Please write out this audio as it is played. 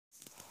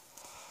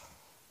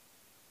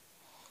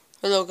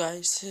Hello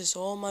guys, this is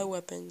all my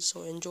weapons,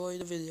 so enjoy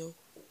the video.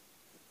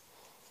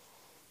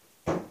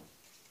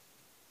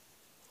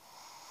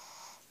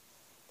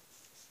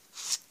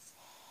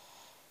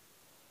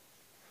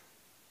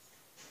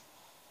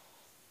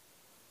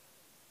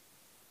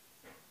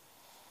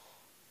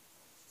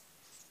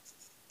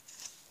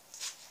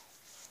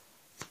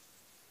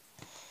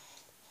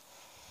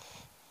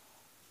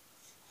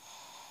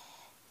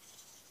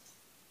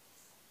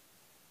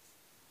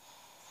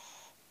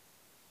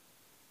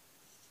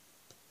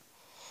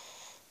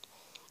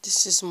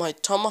 This is my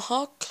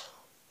tomahawk,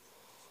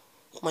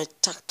 my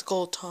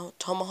tactical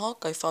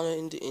tomahawk. I found it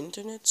in the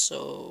internet,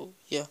 so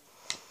yeah.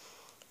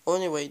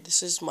 Anyway,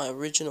 this is my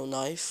original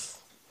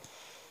knife.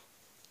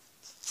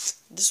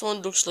 This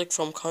one looks like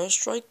from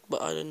Counter-Strike,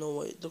 but I don't know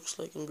what it looks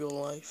like in real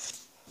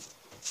life.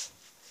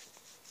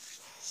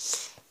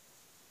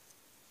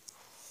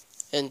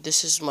 And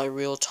this is my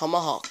real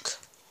tomahawk.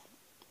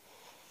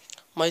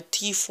 My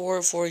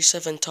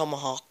T447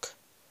 tomahawk.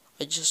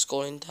 I just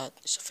coined that.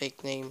 It's a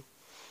fake name.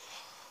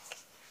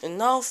 And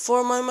now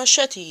for my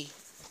machete.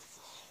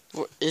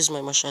 Where is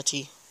my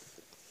machete?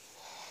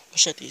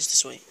 Machete is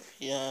this way.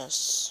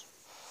 Yes.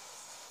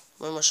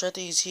 My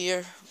machete is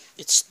here.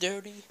 It's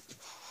dirty.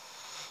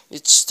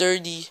 It's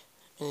sturdy.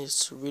 And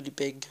it's really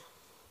big.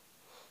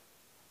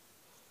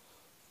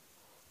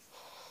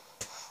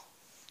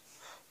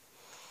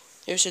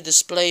 Here's a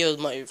display of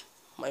my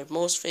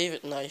most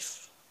favorite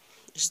knife.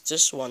 Is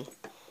this one.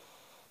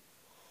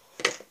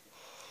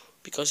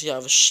 Because you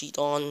have a sheet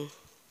on.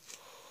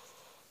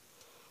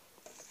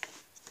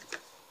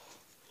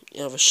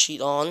 You have a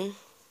sheet on.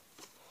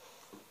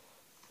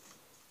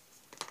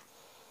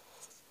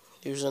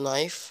 Here's a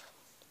knife.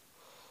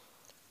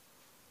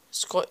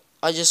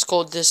 I just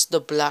called this the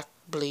black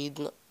blade,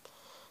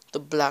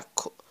 the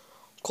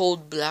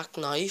cold black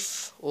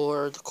knife,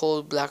 or the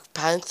cold black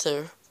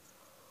panther.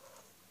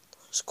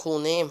 It's a cool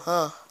name,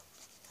 huh?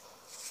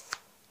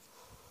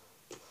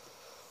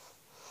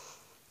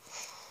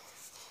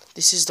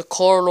 This is the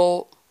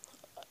Corlo,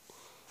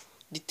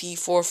 the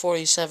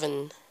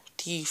T447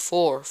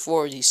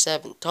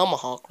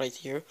 tomahawk right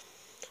here,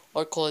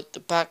 or call it the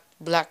black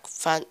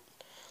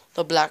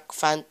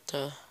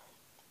Fanta.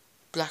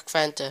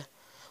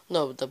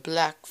 No, the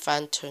Black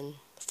Phantom.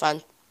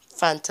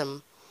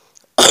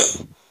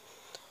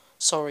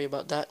 Sorry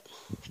about that.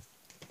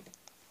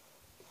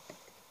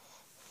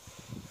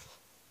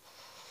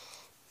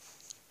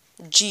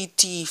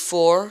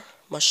 GT4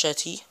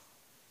 machete,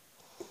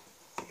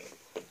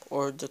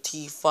 or the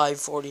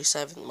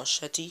T547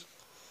 machete.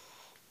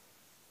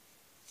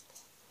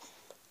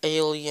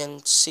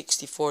 Alien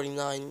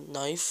 6049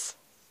 knife.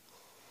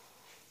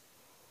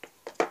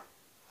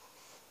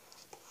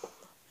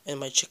 And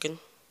my chicken.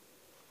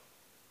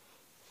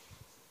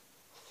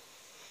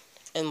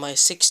 And my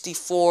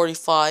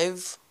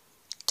 6045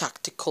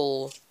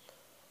 tactical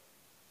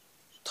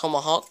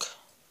tomahawk.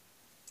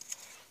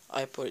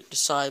 I put it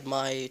beside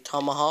my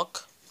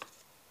tomahawk.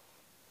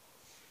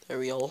 There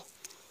we go.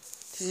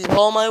 This is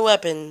all my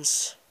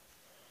weapons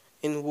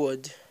in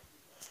wood.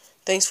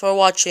 Thanks for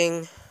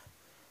watching.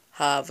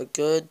 Have a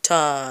good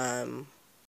time.